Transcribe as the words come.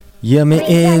You're my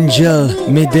angel,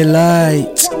 me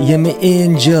delight. You're my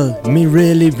angel, me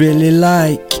really, really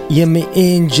like. You're my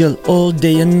angel, all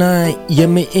day and night. You're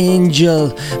my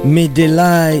angel, me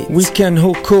delight. We can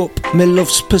hook up, me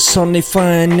love's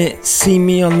personifying it. See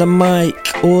me on the mic,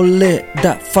 all lit,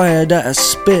 that fire that I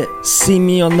spit. See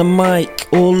me on the mic,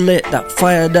 all lit, that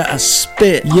fire that I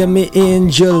spit. You're my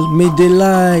angel, me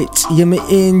delight. You're my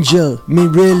angel, me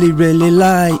really, really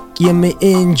like. You're my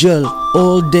angel,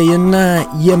 all day and night.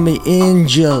 You're my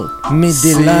angel, me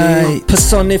delight.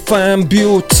 Personifying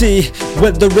beauty,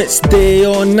 whether it's day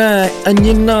or night. And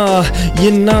you know,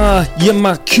 you're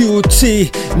my cutie.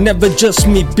 Never just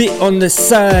me bit on the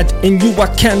side. In you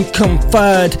I can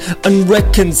confide and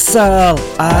reconcile.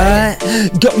 I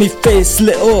got me face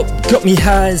lit up, got me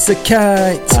high as a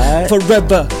kite.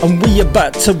 Forever, and we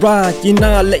about to ride. You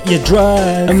know I let you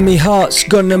drive, and me heart's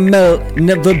gonna melt,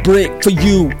 never break for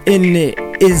you, innit?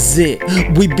 Is it?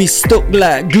 We be stuck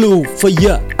like glue. For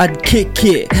you, I'd kick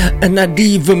it, and I'd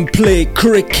even play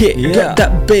cricket. Got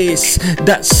that bass,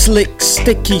 that slick,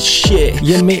 sticky shit.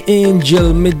 You're my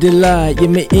angel, me delight. You're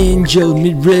my angel,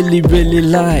 me really, really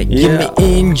like. You're my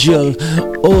angel,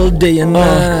 all day and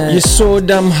night. You're so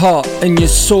damn hot, and you're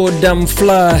so damn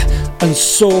fly, and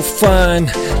so fine,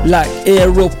 like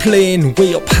aeroplane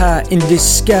way up high in the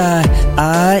sky.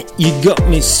 You got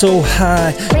me so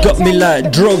high, got me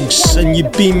like drugs, and you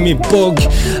be me bug,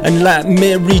 and like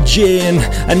Mary Jane,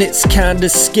 and it's kinda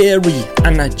scary,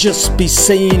 and I just be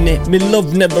saying it. Me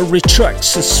love never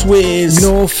retracts or sways.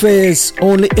 No phase,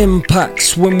 only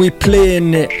impacts when we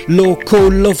playing it. Loco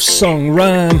love song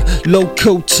rhyme,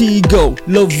 LoKOTEAGO,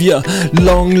 love ya,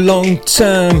 long, long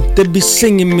time. They be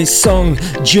singing me song,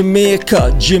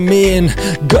 Jamaica, Jermaine,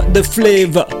 got the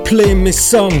flavor, play me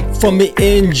song for me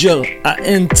angel. I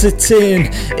entertain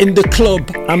in the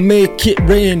club, I make it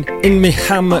rain in me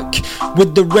hammock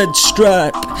with the red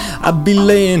stripe. I be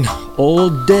laying all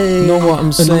day, know what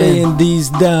I'm saying? Laying these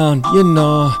down, you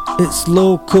know, it's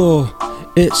Loco,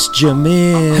 it's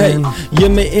Jermaine. Hey, you're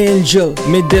my angel,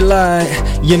 me delight.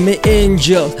 You're my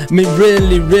angel, me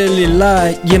really, really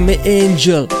like. You're my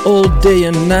angel, all day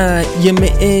and night. You're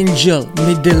my angel,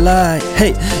 me delight.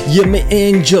 Hey, you're my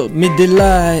angel, me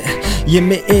delight. You're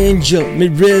my angel, me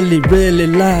really, really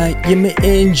like. You're my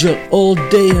angel, all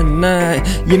day and night.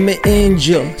 You're my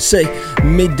angel, say,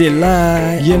 me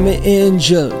delight. You're my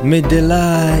angel, me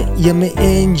delight. You're my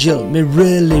angel, me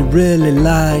really, really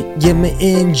like. You're my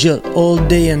angel, all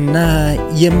day and night.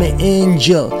 You're my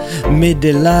angel, me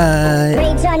delight.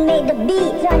 John made the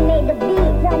beat, John made the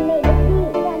beat, John made the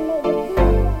beat, John made the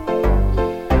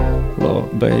beat.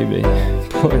 Lord, baby,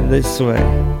 put it this way.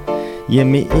 You're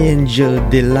my angel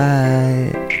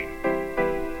delight.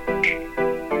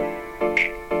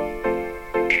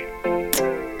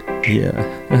 Yeah,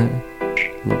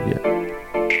 love you.